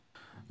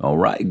All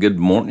right, good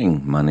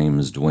morning. My name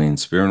is Dwayne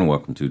Spear, and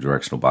welcome to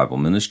Directional Bible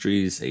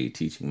Ministries, a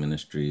teaching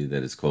ministry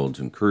that is called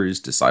to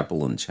encourage,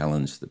 disciple, and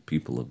challenge the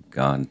people of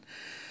God.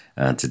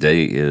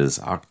 Today is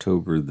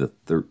October the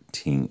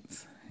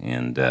 13th,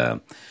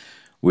 and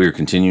we're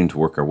continuing to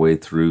work our way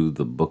through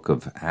the book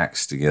of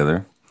Acts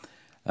together.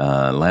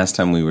 Last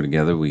time we were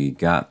together, we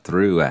got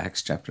through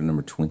Acts chapter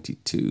number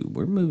 22.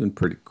 We're moving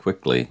pretty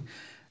quickly.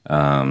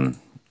 You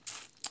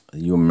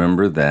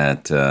remember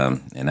that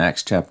in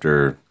Acts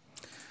chapter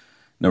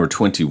number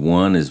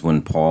 21 is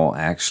when Paul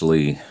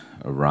actually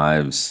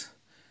arrives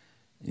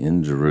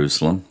in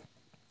Jerusalem.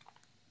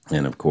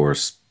 And of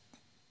course,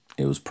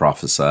 it was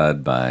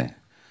prophesied by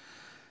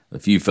a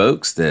few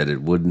folks that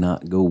it would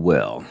not go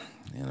well.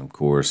 And of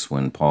course,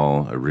 when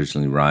Paul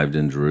originally arrived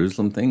in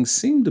Jerusalem, things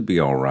seemed to be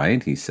all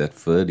right. He set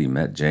foot, he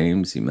met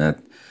James, he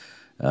met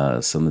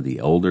some of the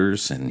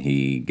elders, and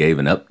he gave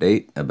an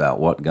update about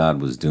what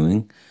God was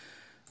doing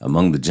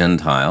among the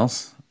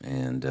Gentiles.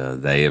 And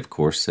they, of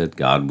course, said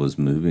God was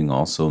moving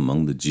also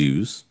among the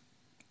Jews.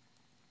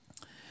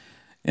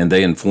 And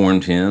they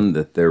informed him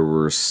that there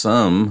were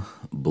some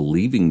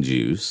believing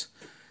Jews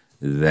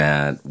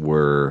that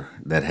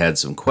had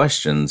some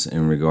questions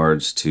in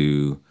regards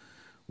to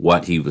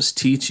what he was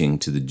teaching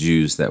to the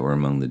Jews that were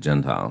among the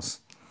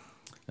Gentiles.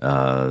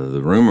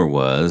 The rumor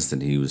was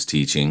that he was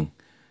teaching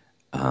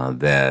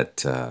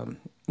that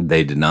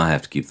they did not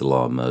have to keep the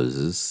law of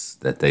Moses,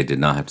 that they did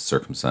not have to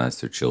circumcise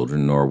their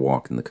children, nor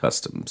walk in the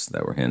customs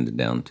that were handed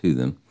down to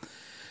them.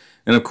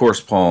 And of course,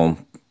 Paul,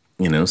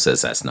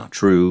 says that's not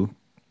true.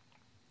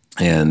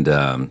 And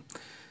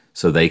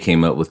so they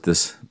came up with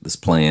this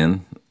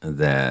plan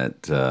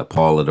that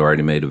Paul had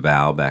already made a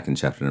vow back in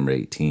chapter number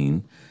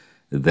 18.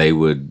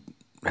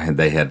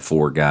 They had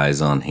 4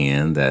 guys on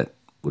hand that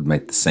would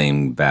make the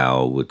same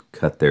vow, would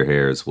cut their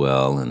hair as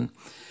well, and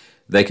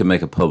they could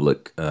make a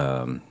public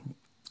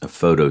a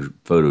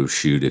photo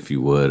shoot, if you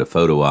would, a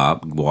photo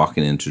op,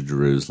 walking into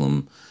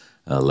Jerusalem,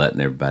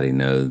 letting everybody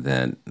know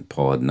that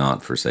Paul had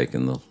not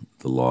forsaken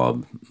the law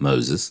of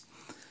Moses.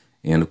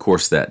 And of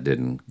course, that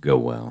didn't go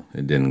well.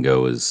 It didn't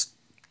go as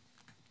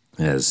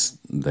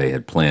they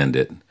had planned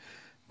it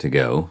to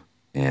go.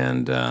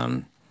 And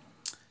of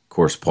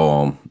course,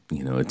 Paul,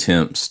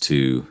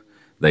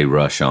 they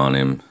rush on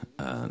him.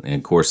 And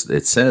of course,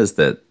 it says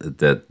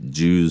that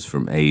Jews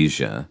from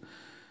Asia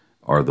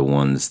are the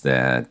ones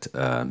that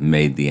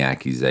made the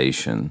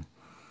accusation.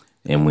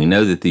 And we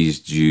know that these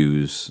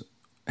Jews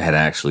had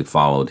actually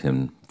followed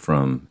him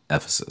from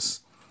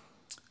Ephesus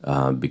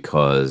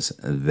because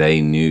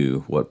they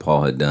knew what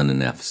Paul had done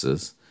in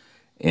Ephesus.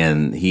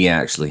 And he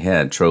actually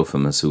had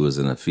Trophimus, who was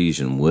an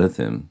Ephesian, with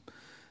him,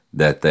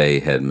 that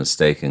they had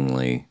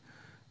mistakenly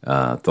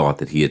thought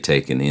that he had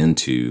taken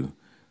into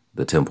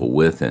the temple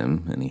with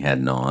him, and he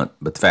had not.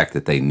 But the fact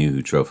that they knew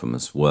who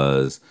Trophimus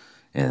was,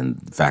 and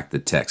the fact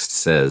that text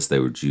says they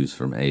were Jews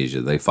from Asia,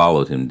 they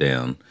followed him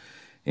down,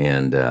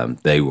 and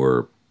they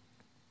were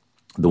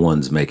the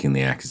ones making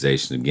the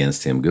accusation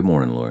against him. Good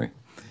morning, Lori.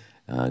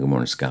 Good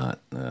morning, Scott.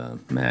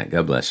 Matt,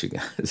 God bless you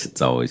guys.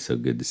 It's always so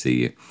good to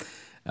see you.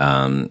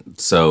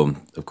 So,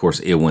 of course,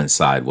 it went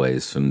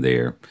sideways from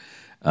there.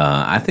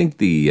 I think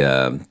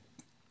the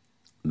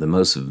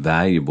most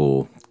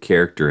valuable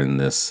character in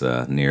this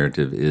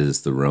narrative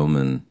is the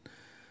Roman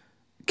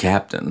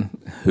captain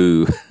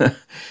who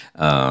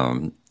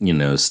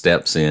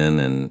steps in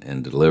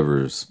and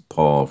delivers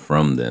Paul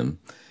from them.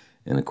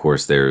 And of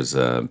course there's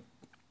a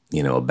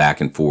back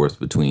and forth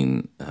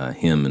between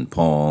him and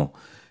Paul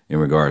in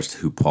regards to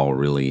who Paul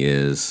really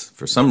is.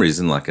 For some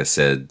reason, like I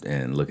said,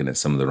 and looking at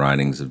some of the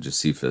writings of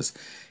Josephus,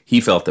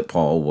 he felt that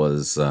Paul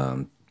was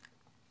an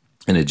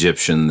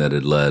Egyptian that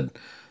had led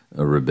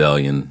a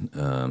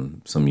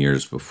rebellion some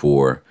years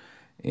before,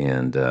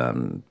 and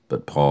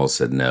but Paul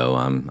said, no,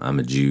 I'm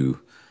a Jew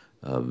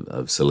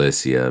of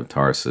Cilicia, of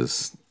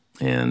Tarsus.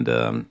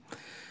 And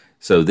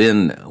so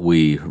then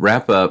we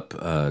wrap up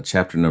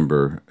chapter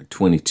number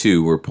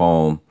 22, where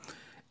Paul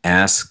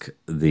asked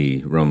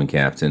the Roman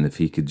captain if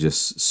he could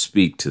just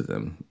speak to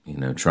them,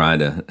 try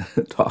to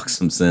talk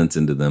some sense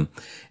into them.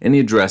 And he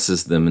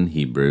addresses them in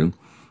Hebrew,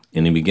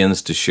 and he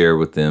begins to share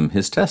with them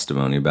his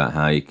testimony about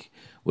how he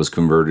was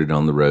converted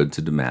on the road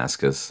to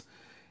Damascus.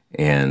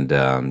 And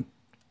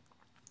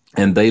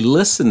they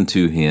listened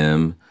to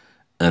him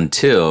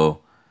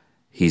until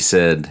he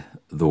said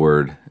the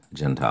word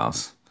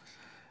Gentiles.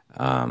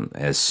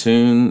 As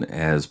soon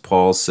as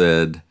Paul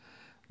said,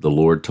 "The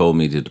Lord told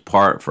me to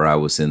depart, for I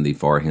will send thee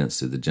far hence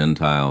to the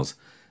Gentiles,"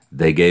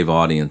 they gave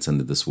audience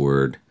unto this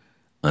word,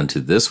 and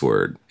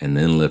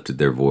then lifted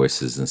their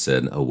voices and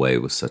said, "Away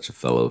with such a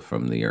fellow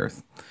from the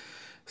earth."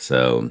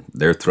 So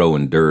they're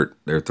throwing dirt,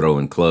 they're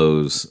throwing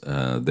clothes,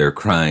 they're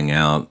crying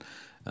out.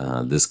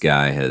 This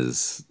guy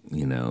has,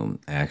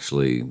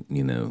 actually,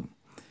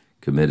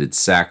 committed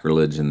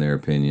sacrilege in their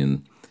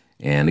opinion.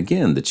 And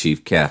again, the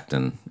chief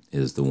captain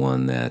is the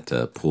one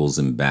that pulls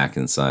him back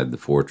inside the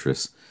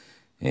fortress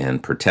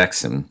and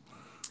protects him.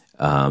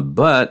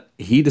 But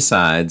he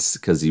decides,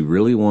 because he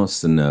really wants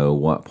to know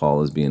what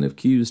Paul is being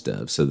accused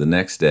of. So the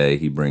next day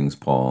he brings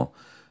Paul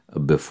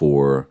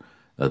before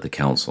the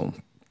council.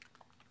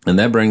 And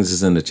that brings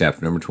us into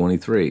chapter number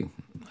 23.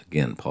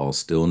 Again, Paul's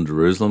still in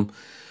Jerusalem.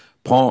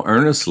 Paul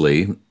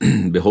earnestly,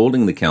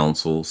 beholding the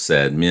council,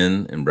 said,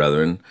 Men and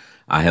brethren,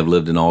 I have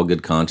lived in all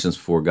good conscience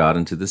before God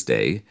unto this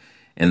day.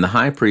 And the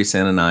high priest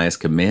Ananias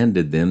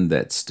commanded them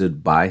that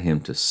stood by him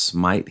to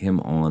smite him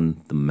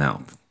on the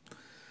mouth.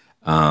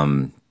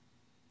 That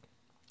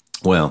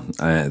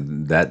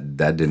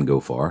didn't go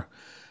far.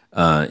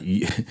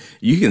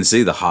 You can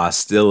see the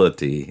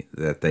hostility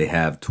that they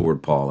have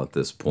toward Paul at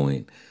this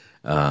point.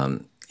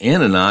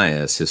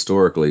 Ananias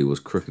historically was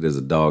crooked as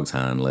a dog's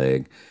hind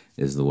leg,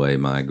 is the way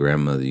my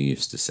grandmother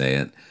used to say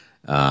it.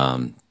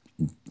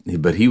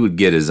 But he would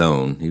get his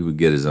own. He would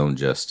get his own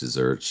just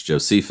deserts.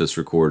 Josephus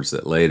records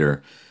that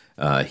later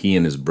he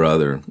and his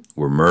brother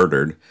were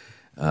murdered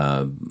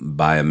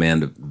by a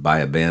band of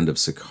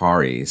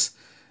Sicaries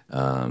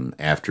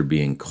after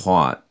being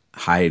caught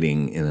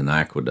hiding in an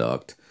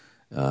aqueduct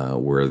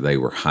where they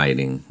were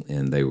hiding,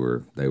 and they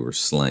were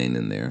slain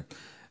in there.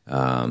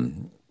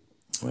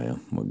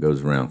 What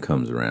goes around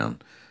comes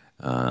around.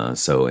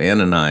 So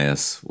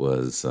Ananias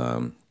was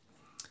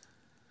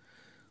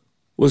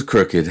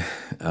crooked.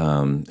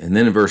 And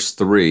then in verse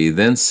 3,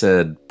 then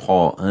said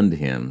Paul unto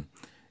him,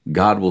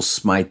 God will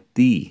smite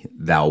thee,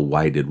 thou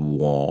whited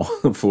wall.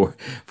 for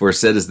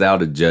saidest thou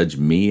to judge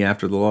me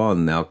after the law,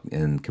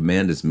 and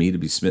commandest me to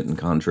be smitten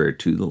contrary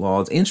to the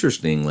laws.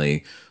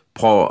 Interestingly,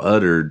 Paul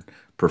uttered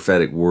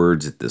prophetic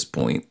words at this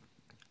point,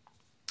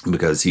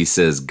 because he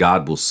says,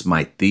 God will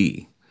smite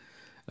thee,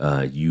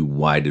 you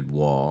whited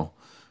wall.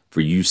 For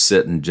you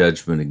sit in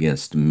judgment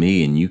against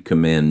me, and you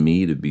command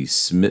me to be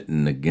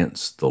smitten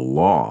against the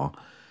law.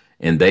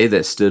 And they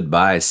that stood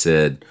by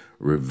said,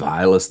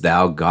 Revilest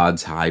thou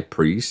God's high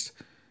priest?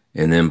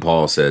 And then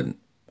Paul said,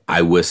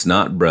 I wist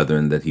not,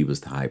 brethren, that he was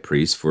the high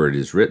priest, for it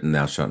is written,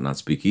 Thou shalt not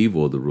speak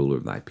evil of the ruler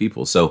of thy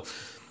people. So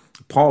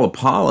Paul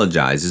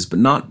apologizes, but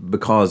not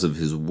because of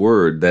his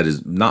word. That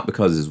is, not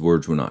because his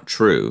words were not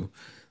true.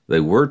 They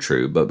were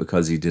true, but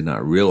because he did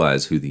not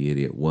realize who the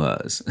idiot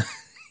was.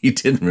 He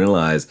didn't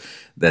realize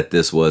that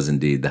this was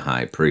indeed the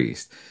high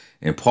priest.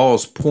 And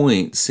Paul's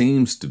point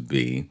seems to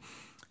be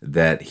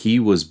that he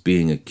was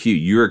being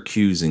accused. You're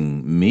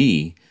accusing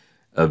me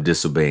of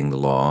disobeying the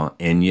law,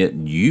 and yet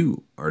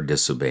you are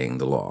disobeying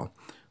the law.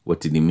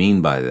 What did he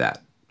mean by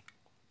that?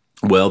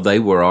 Well, they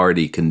were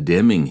already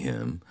condemning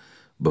him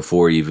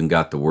before he even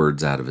got the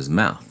words out of his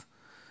mouth.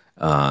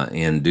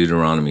 In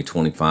Deuteronomy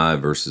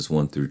 25, verses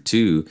 1 through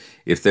 2,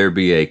 if there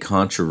be a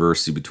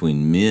controversy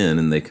between men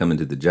and they come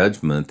into the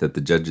judgment, that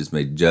the judges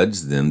may judge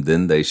them,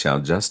 then they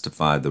shall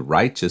justify the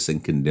righteous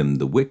and condemn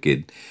the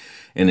wicked.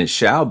 And it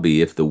shall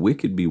be, if the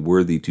wicked be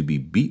worthy to be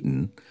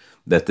beaten,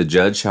 that the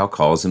judge shall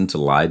cause him to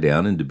lie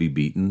down and to be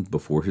beaten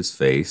before his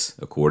face,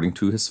 according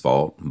to his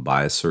fault,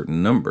 by a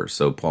certain number.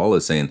 So Paul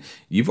is saying,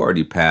 you've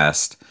already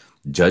passed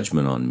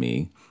judgment on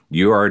me.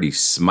 You're already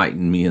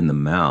smiting me in the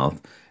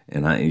mouth,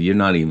 and you're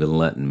not even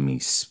letting me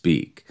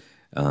speak.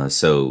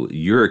 So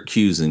you're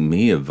accusing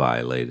me of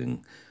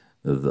violating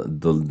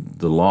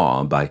the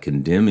law by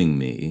condemning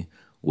me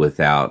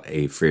without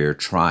a fair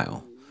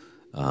trial.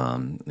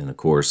 And of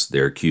course,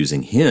 they're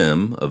accusing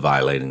him of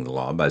violating the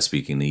law by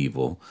speaking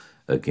evil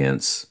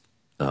against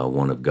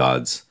one of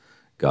God's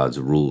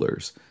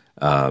rulers.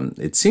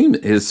 It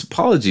seems his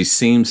apology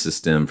seems to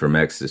stem from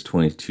Exodus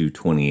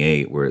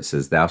 22:28, where it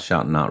says, "Thou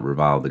shalt not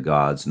revile the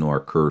gods, nor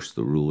curse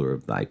the ruler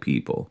of thy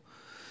people."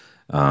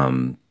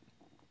 And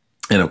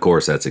of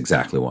course, that's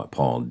exactly what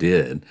Paul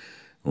did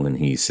when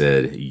he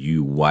said,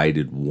 "You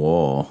whited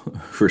wall,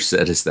 for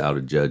saidest thou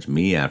to judge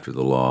me after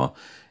the law,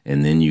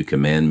 and then you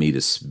command me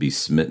to be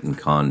smitten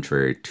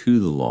contrary to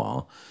the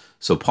law."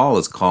 So Paul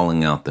is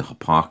calling out the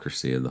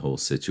hypocrisy of the whole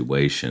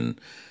situation.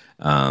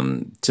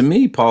 To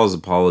me, Paul's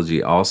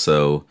apology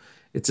also,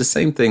 it's the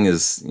same thing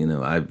as,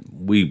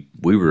 we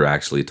were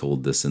actually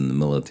told this in the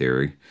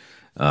military.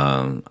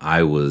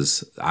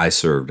 I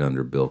served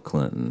under Bill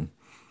Clinton.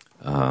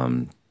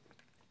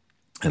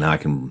 And I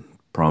can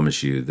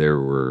promise you there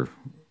were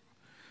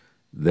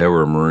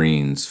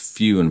Marines,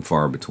 few and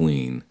far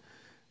between,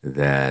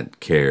 that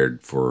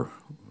cared for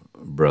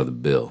Brother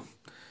Bill.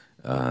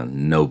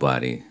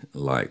 Nobody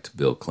liked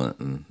Bill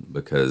Clinton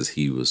because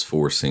he was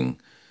forcing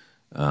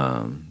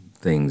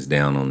things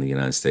down on the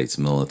United States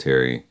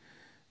military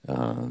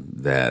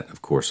that,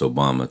 of course,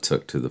 Obama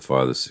took to the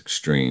farthest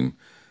extreme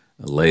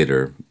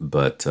later.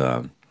 But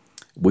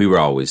we were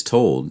always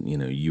told,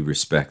 you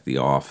respect the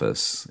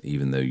office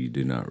even though you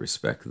do not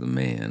respect the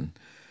man.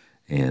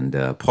 And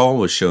Paul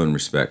was showing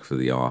respect for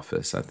the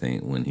office, I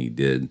think, when he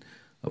did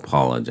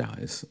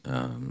apologize.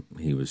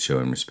 He was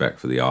showing respect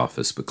for the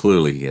office, but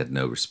clearly he had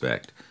no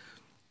respect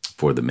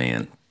for the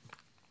man.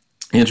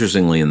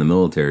 Interestingly, in the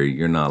military,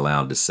 you're not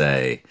allowed to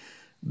say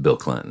Bill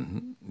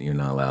Clinton. You're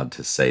not allowed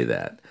to say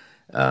that.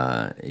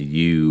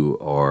 You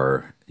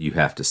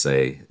have to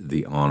say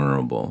the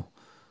Honorable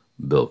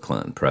Bill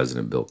Clinton,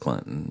 President Bill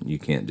Clinton. You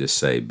can't just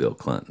say Bill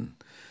Clinton.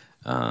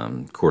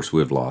 Of course,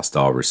 we've lost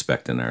all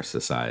respect in our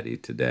society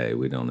today.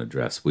 We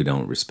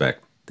don't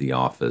respect the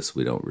office.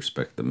 We don't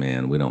respect the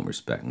man. We don't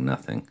respect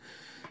nothing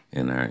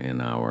in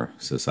our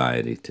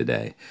society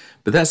today.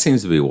 But that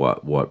seems to be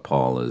what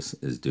Paul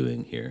is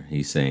doing here.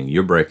 He's saying,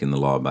 you're breaking the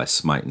law by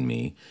smiting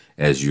me,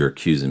 as you're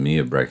accusing me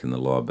of breaking the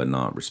law by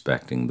not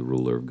respecting the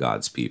ruler of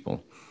God's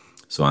people.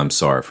 So I'm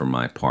sorry for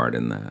my part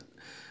in that.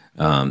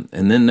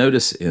 And then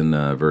notice in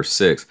verse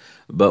 6,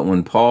 but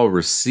when Paul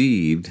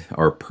received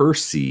or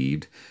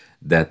perceived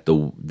that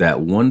that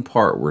one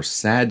part were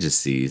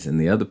Sadducees and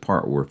the other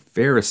part were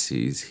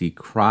Pharisees, he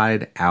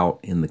cried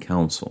out in the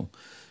council,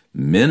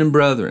 men and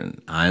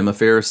brethren, I am a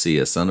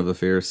Pharisee, a son of a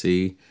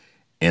Pharisee,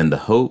 and the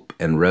hope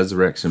and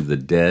resurrection of the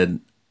dead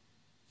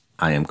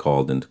I am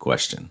called into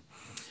question.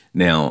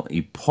 Now,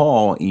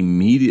 Paul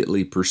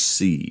immediately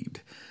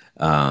perceived.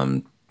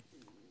 That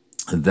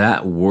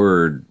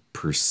word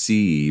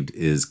perceived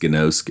is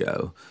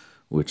gnosko,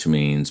 which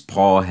means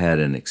Paul had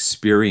an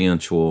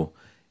experiential,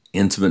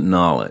 intimate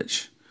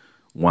knowledge.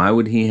 Why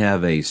would he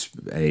have a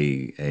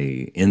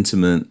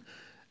intimate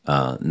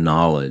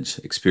knowledge,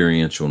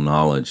 experiential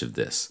knowledge of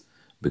this?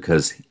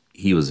 Because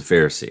he was a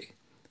Pharisee.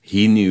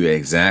 He knew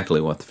exactly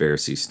what the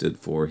Pharisees stood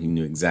for. He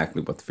knew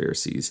exactly what the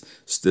Pharisees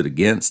stood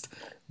against,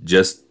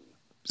 as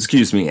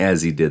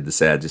he did the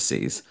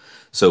Sadducees.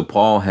 So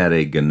Paul had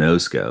a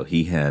gnosko.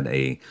 He had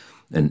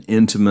an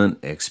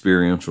intimate,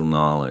 experiential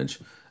knowledge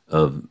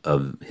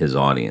of his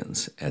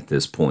audience at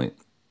this point.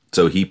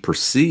 So he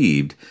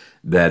perceived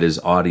that his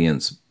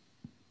audience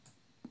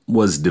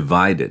was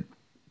divided,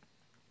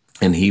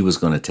 and he was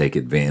going to take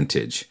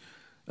advantage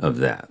of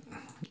that.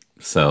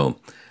 So,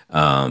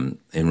 and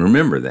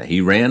remember that he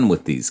ran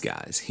with these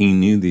guys. He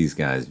knew these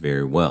guys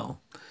very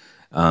well.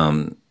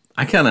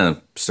 I kind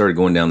of started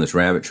going down this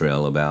rabbit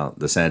trail about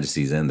the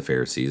Sadducees and the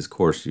Pharisees. Of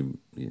course, you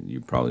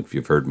probably, if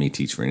you've heard me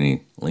teach for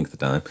any length of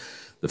time,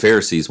 the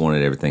Pharisees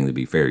wanted everything to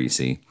be fair, you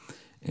see,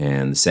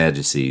 and the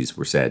Sadducees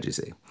were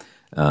Sadducee.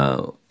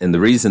 And the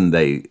reason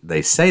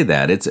they say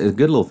that, it's a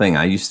good little thing.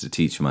 I used to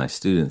teach my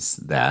students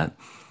that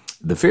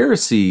the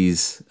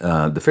Pharisees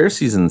and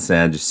the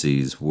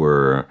Sadducees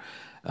were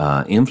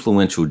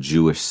influential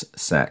Jewish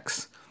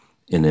sects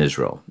in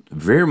Israel,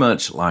 very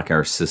much like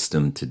our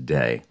system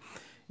today.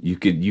 You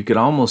could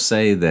almost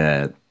say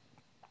that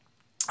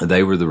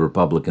they were the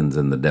Republicans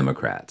and the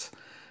Democrats.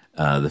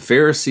 The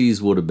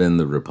Pharisees would have been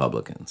the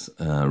Republicans.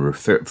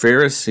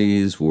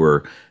 Pharisees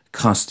were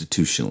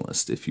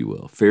constitutionalists, if you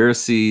will.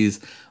 Pharisees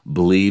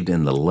believed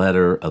in the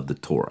letter of the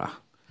Torah.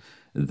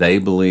 They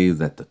believed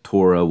that the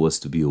Torah was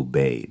to be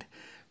obeyed.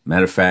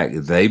 Matter of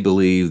fact, they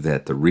believed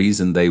that the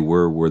reason they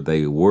were where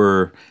they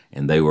were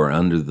and they were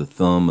under the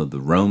thumb of the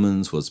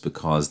Romans was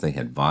because they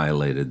had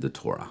violated the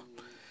Torah.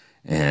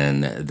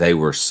 And they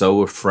were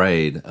so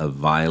afraid of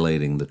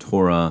violating the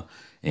Torah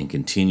and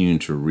continuing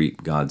to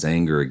reap God's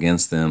anger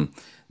against them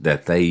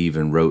that they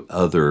even wrote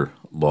other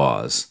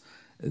laws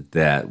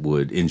that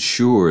would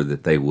ensure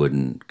that they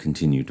wouldn't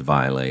continue to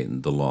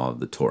violate the law of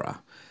the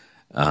Torah.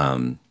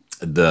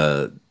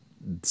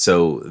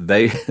 So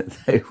they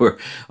were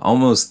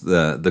almost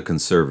the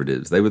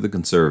conservatives. They were the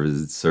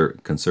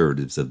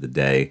conservatives of the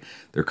day.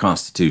 Their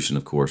constitution,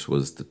 of course,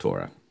 was the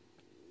Torah.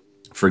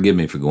 Forgive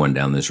me for going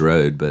down this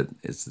road, but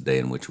it's the day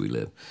in which we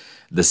live.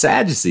 The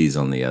Sadducees,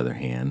 on the other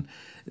hand,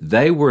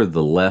 they were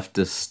the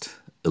leftist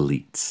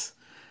elites.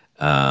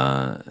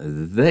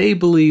 They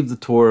believed the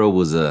Torah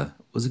was a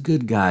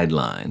good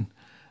guideline,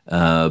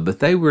 but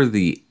they were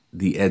the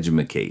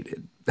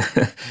edumacated.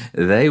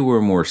 They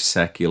were more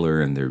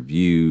secular in their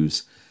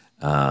views.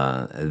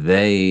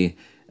 They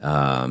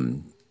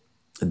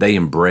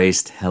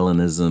embraced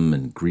Hellenism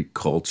and Greek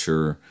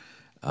culture.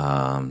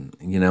 And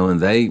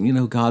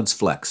God's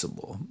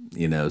flexible,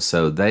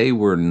 so they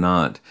were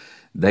the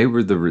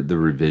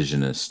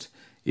revisionist,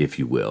 if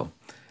you will.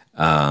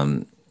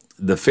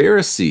 The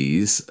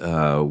Pharisees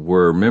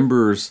were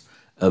members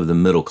of the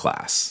middle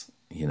class,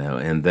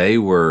 and they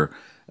were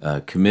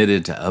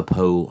committed to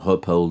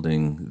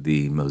upholding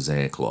the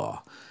Mosaic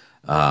law.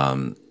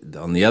 On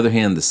the other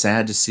hand, the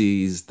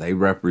Sadducees, they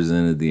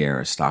represented the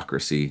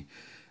aristocracy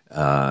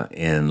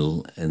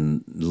and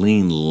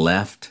leaned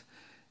left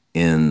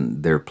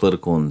in their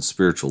political and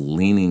spiritual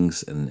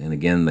leanings, and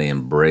again, they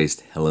embraced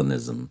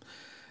Hellenism.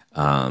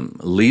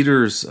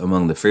 Leaders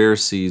among the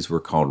Pharisees were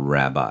called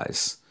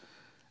rabbis,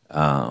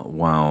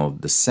 while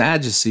the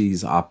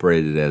Sadducees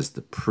operated as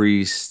the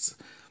priests,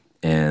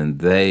 and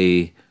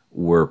they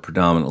were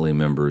predominantly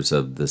members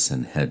of the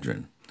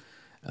Sanhedrin.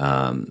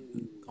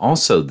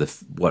 Also,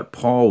 what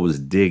Paul was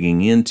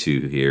digging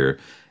into here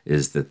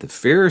is that the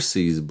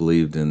Pharisees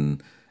believed in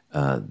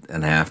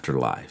an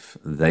afterlife.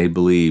 They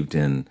believed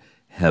in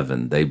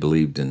heaven. They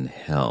believed in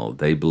hell.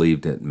 They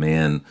believed that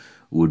man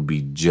would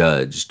be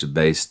judged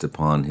based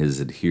upon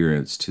his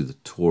adherence to the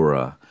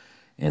Torah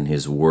and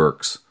his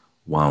works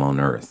while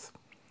on earth.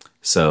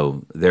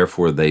 So,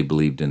 therefore, they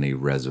believed in a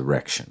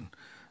resurrection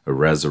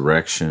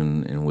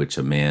in which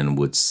a man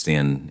would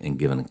stand and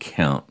give an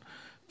account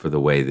for the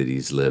way that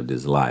he's lived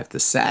his life. The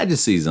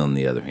Sadducees, on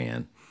the other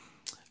hand,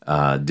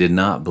 did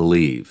not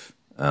believe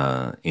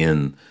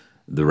in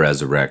the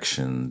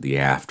resurrection, the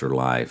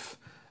afterlife,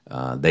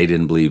 They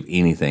didn't believe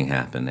anything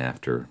happened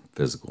after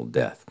physical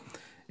death.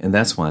 And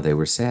that's why they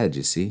were sad,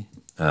 you see.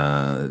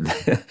 And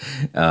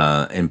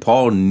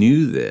Paul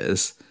knew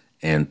this,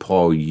 and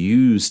Paul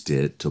used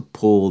it to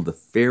pull the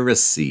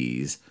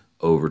Pharisees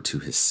over to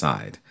his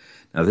side.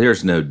 Now,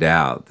 there's no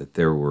doubt that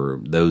there were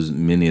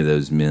many of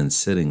those men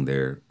sitting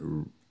there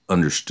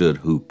understood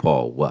who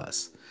Paul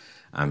was.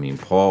 I mean,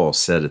 Paul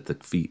sat at the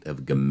feet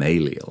of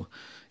Gamaliel,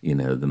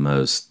 the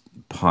most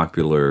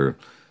popular,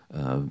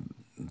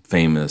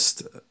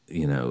 famous,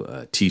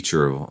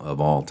 teacher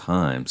of all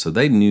time. So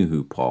they knew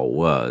who Paul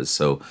was.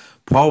 So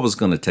Paul was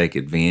going to take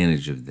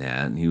advantage of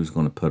that, and he was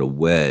going to put a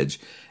wedge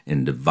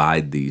and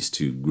divide these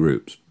two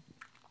groups.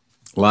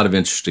 A lot of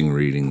interesting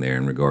reading there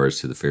in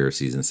regards to the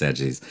Pharisees and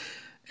Sadducees.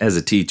 As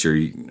a teacher,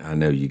 I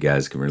know you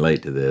guys can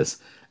relate to this.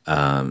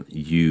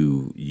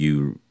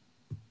 You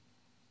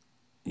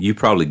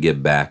probably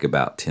get back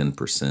about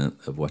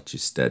 10% of what you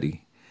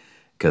study.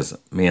 Because,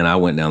 man, I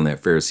went down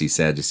that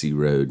Pharisee-Sadducee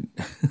road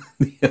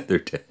the other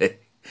day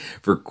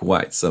for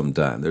quite some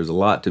time. There's a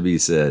lot to be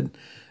said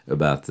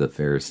about the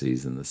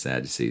Pharisees and the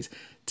Sadducees.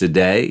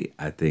 Today,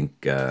 I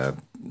think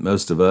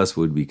most of us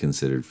would be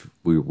considered,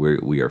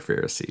 we are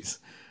Pharisees.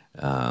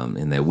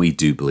 In that we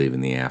do believe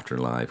in the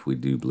afterlife, we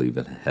do believe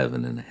in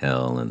heaven and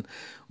hell, and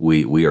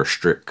we are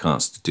strict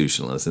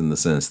constitutionalists in the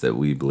sense that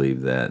we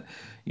believe that,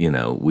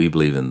 we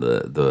believe in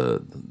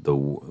the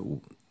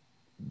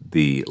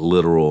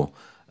literal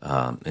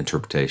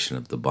interpretation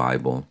of the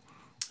Bible.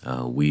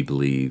 We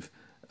believe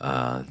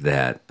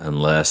that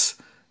unless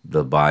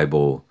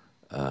the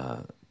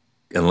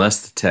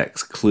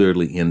text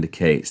clearly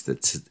indicates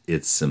that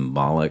it's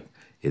symbolic,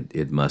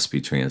 it must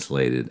be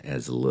translated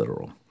as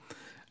literal.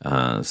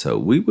 So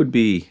we would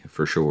be,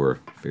 for sure,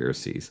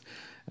 Pharisees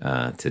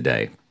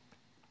today.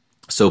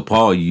 So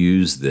Paul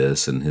used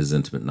this and his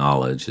intimate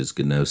knowledge, his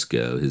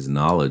gnosko, his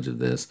knowledge of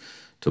this,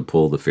 to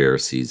pull the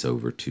Pharisees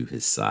over to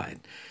his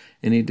side.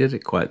 And he did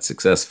it quite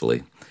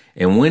successfully.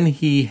 And when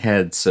he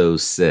had so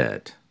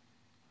said,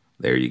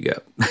 there you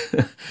go,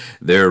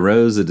 there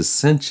arose a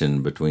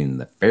dissension between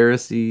the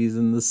Pharisees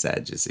and the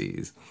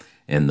Sadducees,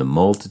 and the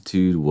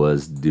multitude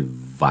was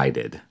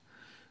divided.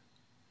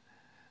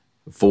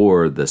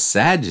 For the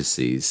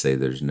Sadducees say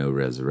there's no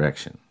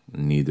resurrection,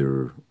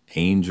 neither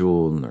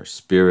angel nor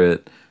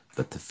spirit,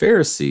 but the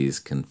Pharisees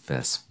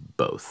confess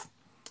both.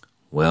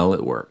 Well,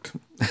 it worked.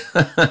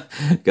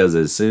 Because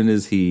as soon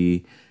as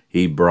he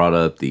brought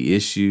up the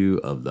issue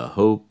of the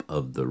hope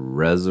of the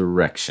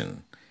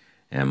resurrection,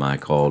 am I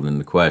called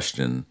into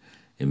question,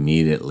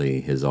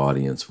 immediately his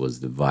audience was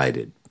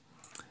divided.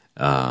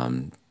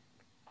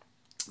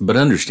 But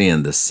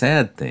understand, the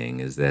sad thing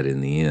is that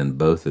in the end,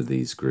 both of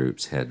these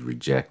groups had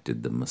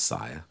rejected the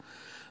Messiah.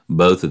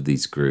 Both of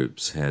these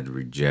groups had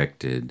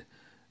rejected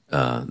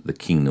the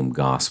kingdom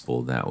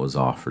gospel that was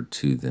offered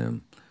to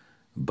them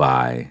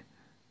by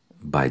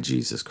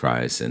Jesus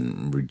Christ,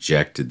 and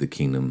rejected the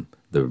kingdom,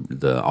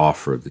 the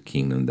offer of the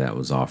kingdom that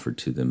was offered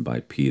to them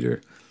by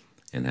Peter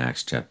in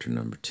Acts chapter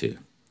number 2.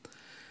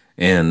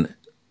 And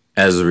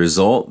as a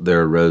result,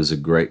 there arose a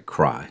great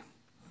cry.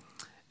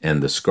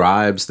 And the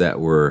scribes that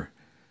were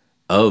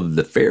of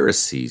the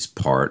Pharisees'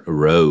 part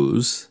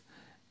arose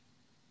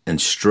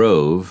and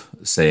strove,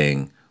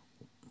 saying,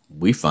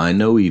 "We find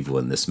no evil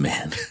in this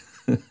man.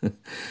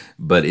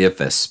 But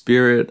if a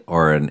spirit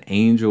or an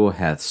angel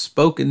hath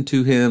spoken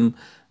to him,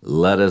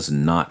 let us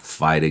not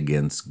fight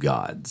against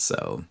God."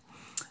 So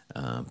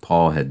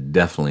Paul had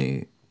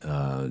definitely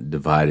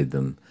divided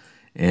them.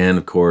 And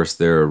of course,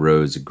 there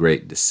arose a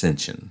great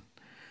dissension.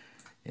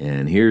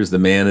 And here's the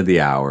man of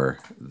the hour,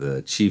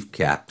 the chief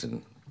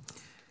captain.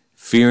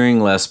 Fearing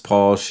lest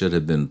Paul should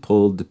have been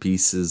pulled to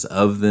pieces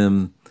of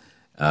them,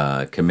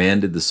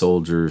 commanded the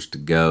soldiers to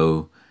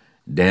go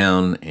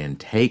down and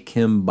take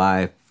him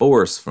by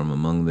force from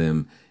among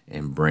them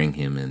and bring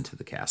him into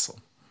the castle.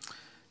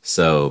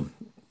 So,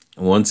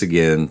 once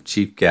again,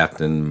 chief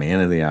captain, man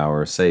of the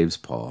hour, saves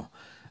Paul.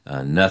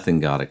 Nothing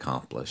got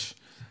accomplished.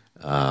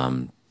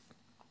 And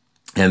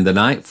the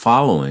night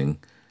following,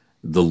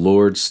 the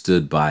Lord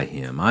stood by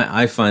him.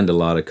 I find a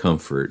lot of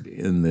comfort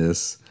in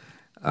this,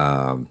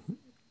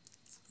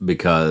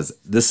 because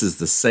this is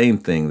the same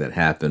thing that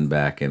happened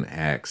back in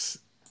Acts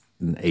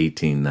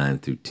 18, 9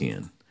 through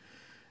 10.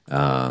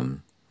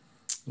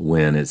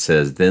 When it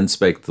says, "Then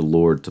spake the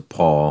Lord to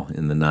Paul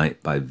in the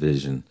night by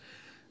vision,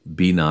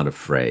 Be not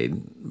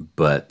afraid,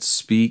 but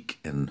speak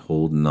and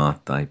hold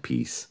not thy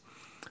peace.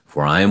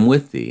 For I am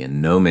with thee,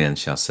 and no man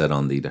shall set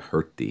on thee to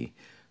hurt thee,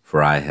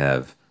 for I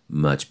have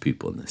much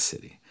people in this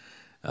city."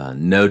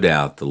 No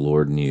doubt the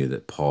Lord knew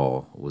that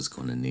Paul was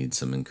going to need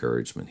some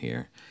encouragement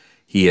here.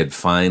 He had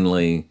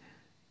finally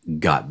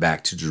got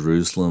back to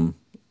Jerusalem,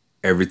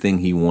 everything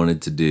he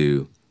wanted to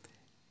do,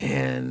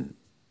 and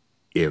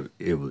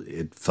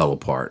it fell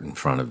apart in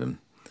front of him.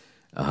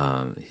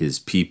 His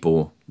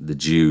people, the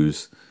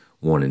Jews,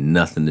 wanted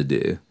nothing to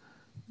do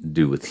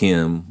with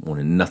him,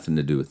 wanted nothing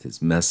to do with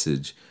his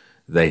message.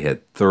 They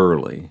had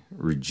thoroughly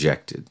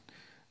rejected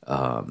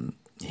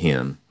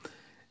him.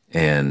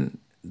 And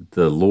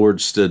the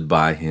Lord stood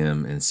by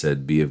him and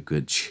said, "Be of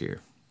good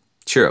cheer.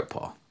 Cheer up,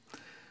 Paul.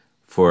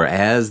 For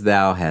as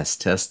thou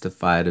hast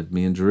testified of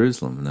me in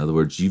Jerusalem," in other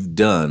words, you've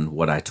done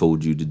what I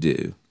told you to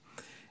do.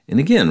 And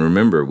again,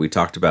 remember, we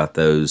talked about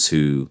those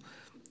who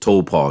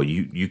told Paul,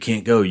 you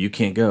can't go, you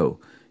can't go.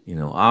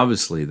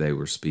 Obviously they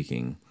were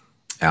speaking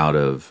out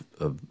of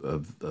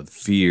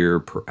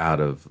fear, out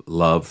of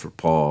love for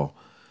Paul.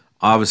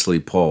 Obviously,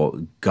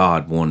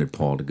 God wanted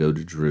Paul to go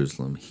to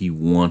Jerusalem. He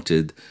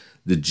wanted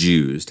the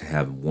Jews to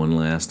have one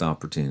last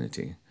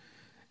opportunity.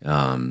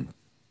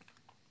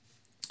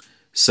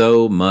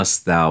 So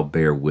must thou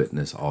bear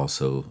witness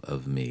also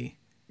of me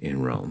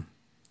in Rome.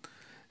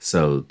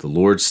 So the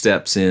Lord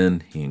steps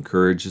in. He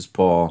encourages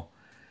Paul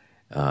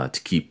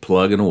to keep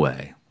plugging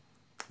away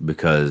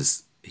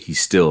because he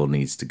still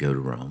needs to go to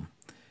Rome.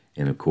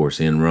 And of course,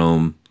 in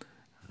Rome,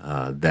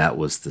 that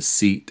was the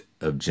seat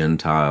of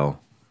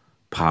Gentile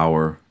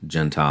power,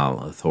 Gentile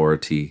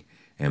authority,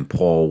 and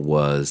Paul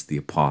was the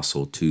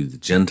apostle to the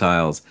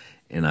Gentiles.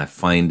 And I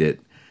find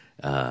it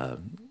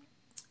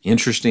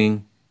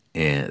interesting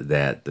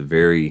that the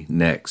very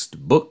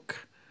next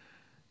book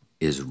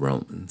is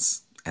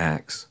Romans,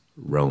 Acts,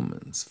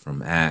 Romans.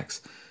 From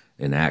Acts,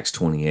 in Acts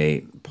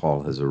 28,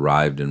 Paul has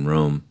arrived in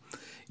Rome,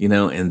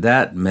 and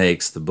that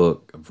makes the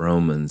book of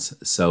Romans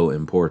so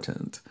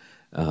important.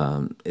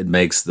 It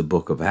makes the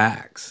book of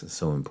Acts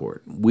so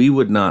important. We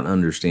would not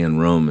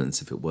understand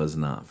Romans if it was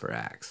not for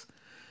Acts.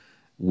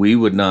 We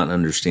would not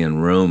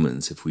understand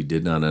Romans if we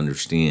did not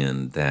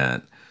understand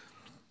that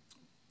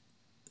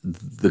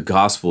the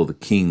gospel of the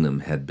kingdom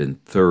had been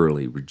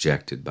thoroughly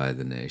rejected by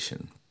the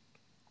nation.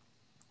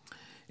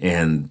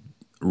 And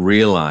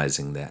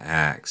realizing that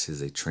Acts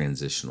is a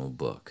transitional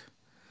book,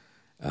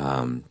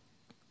 that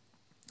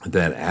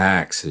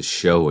Acts is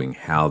showing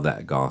how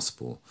that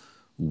gospel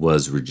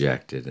was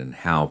rejected and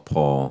how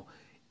Paul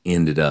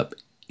ended up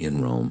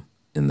in Rome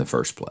in the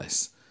first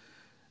place.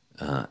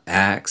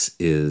 Acts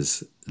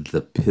is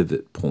the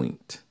pivot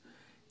point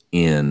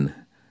in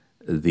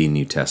the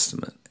New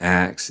Testament.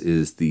 Acts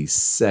is the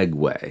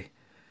segue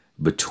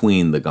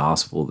between the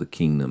gospel of the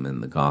kingdom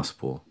and the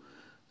gospel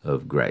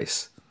of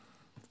grace.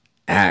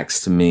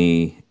 Acts to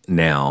me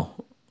now,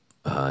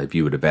 if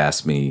you would have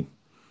asked me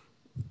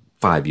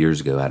 5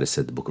 years ago, I'd have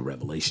said the book of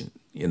Revelation,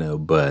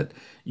 but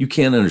you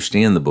can't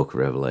understand the book of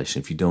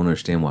Revelation if you don't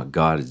understand what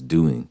God is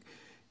doing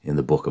in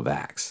the book of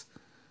Acts.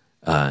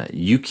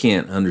 You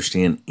can't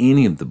understand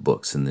any of the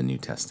books in the New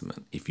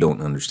Testament if you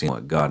don't understand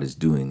what God is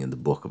doing in the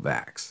book of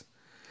Acts.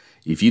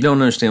 If you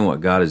don't understand what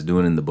God is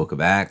doing in the book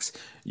of Acts,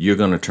 you're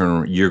going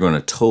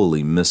to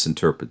totally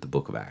misinterpret the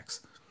book of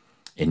Acts.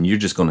 And you're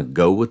just going to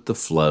go with the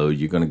flow.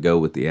 You're going to go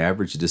with the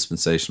average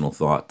dispensational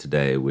thought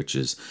today, which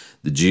is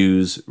the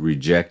Jews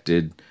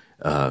rejected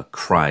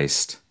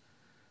Christ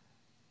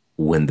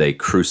when they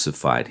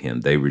crucified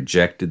him. They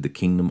rejected the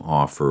kingdom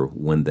offer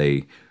when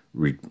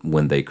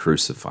they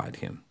crucified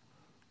him.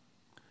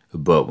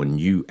 But when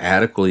you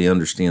adequately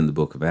understand the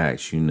book of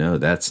Acts,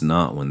 that's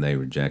not when they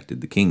rejected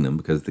the kingdom,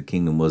 because the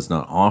kingdom was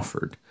not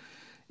offered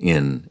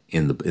in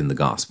the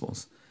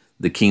Gospels.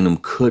 The kingdom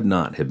could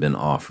not have been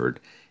offered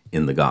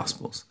in the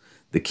Gospels.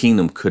 The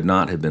kingdom could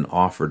not have been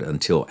offered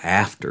until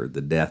after the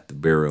death, the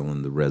burial,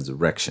 and the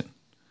resurrection.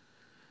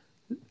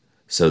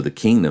 So the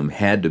kingdom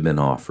had to have been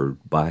offered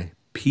by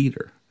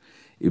Peter.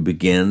 It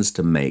begins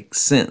to make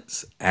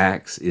sense.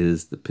 Acts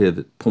is the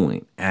pivot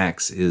point.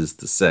 Acts is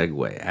the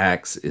segue.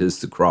 Acts is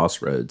the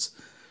crossroads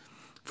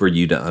for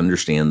you to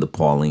understand the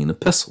Pauline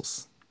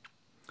epistles.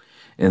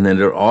 And then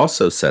it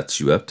also sets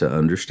you up to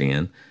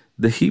understand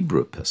the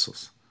Hebrew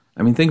epistles.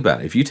 I mean, think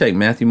about it. If you take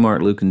Matthew,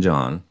 Mark, Luke, and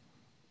John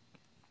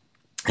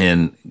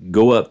and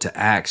go up to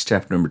Acts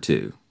chapter number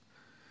 2,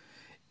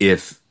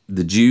 if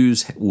the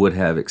Jews would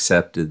have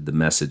accepted the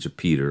message of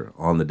Peter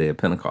on the day of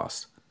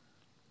Pentecost,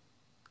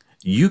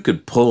 you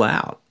could pull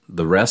out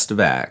the rest of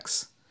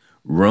Acts,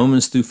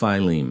 Romans through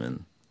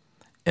Philemon,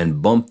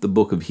 and bump the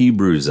book of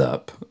Hebrews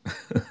up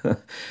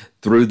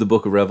through the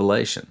book of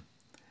Revelation.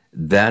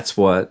 That's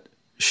what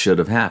should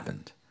have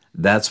happened.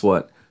 That's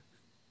what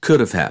could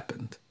have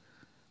happened.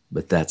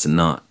 But that's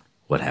not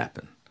what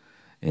happened.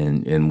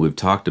 And we've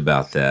talked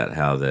about that,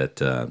 how that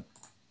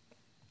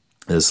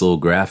this little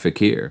graphic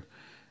here,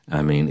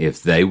 I mean,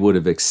 if they would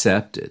have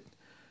accepted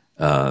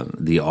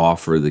the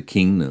offer of the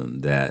kingdom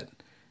that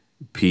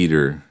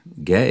Peter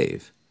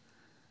gave,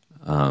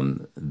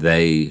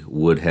 they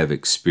would have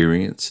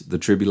experienced the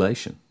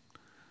tribulation.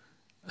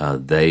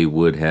 They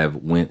would have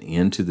went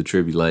into the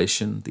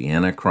tribulation, the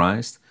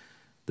Antichrist,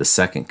 the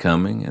second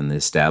coming, and the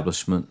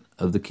establishment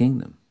of the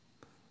kingdom.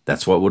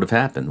 That's what would have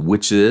happened,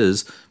 which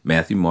is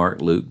Matthew,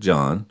 Mark, Luke,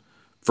 John,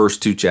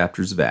 first 2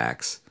 chapters of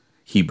Acts,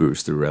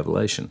 Hebrews through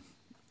Revelation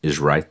is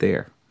right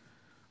there.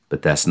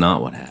 But that's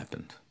not what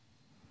happened.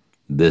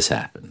 This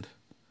happened.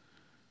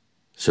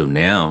 So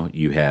now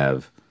you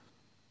have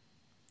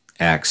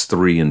Acts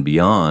 3 and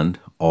beyond,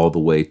 all the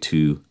way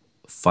to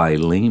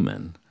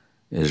Philemon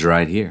is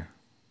right here.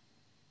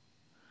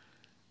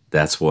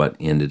 That's what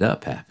ended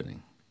up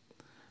happening.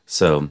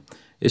 So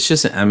it's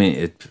just,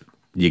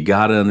 you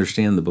got to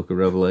understand the book of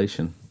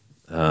Revelation.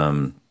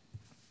 You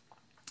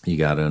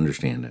got to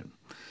understand it.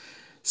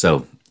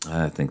 So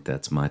I think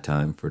that's my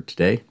time for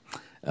today.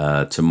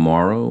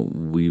 Tomorrow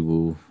we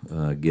will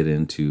get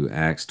into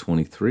Acts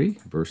 23,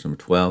 verse number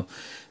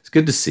 12. It's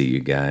good to see you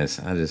guys.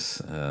 I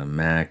just,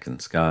 Mac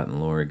and Scott and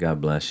Lori,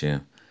 God bless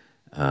you.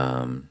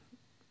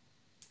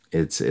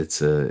 It's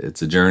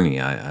a journey.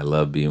 I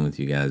love being with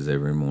you guys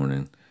every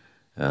morning,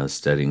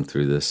 studying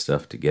through this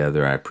stuff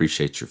together. I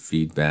appreciate your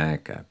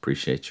feedback. I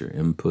appreciate your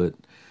input.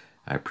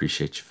 I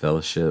appreciate your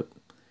fellowship.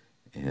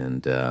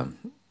 And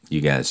you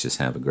guys just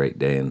have a great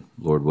day. And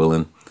Lord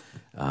willing,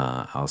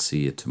 I'll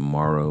see you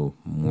tomorrow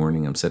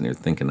morning. I'm sitting here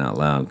thinking out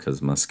loud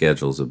because my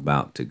schedule's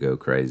about to go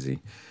crazy.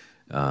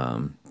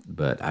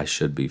 But I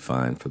should be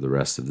fine for the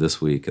rest of this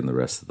week and the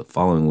rest of the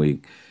following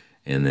week.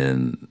 And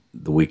then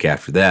the week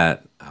after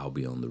that, I'll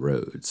be on the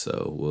road.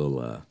 So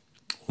we'll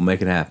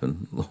make it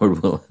happen,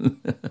 Lord willing.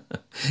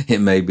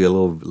 It may be a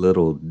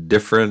little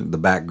different. The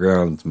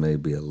backgrounds may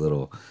be a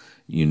little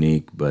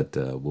unique, but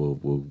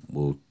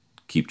we'll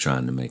keep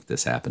trying to make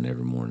this happen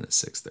every morning at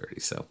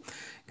 6:30. So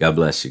God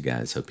bless you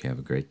guys. Hope you have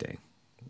a great day.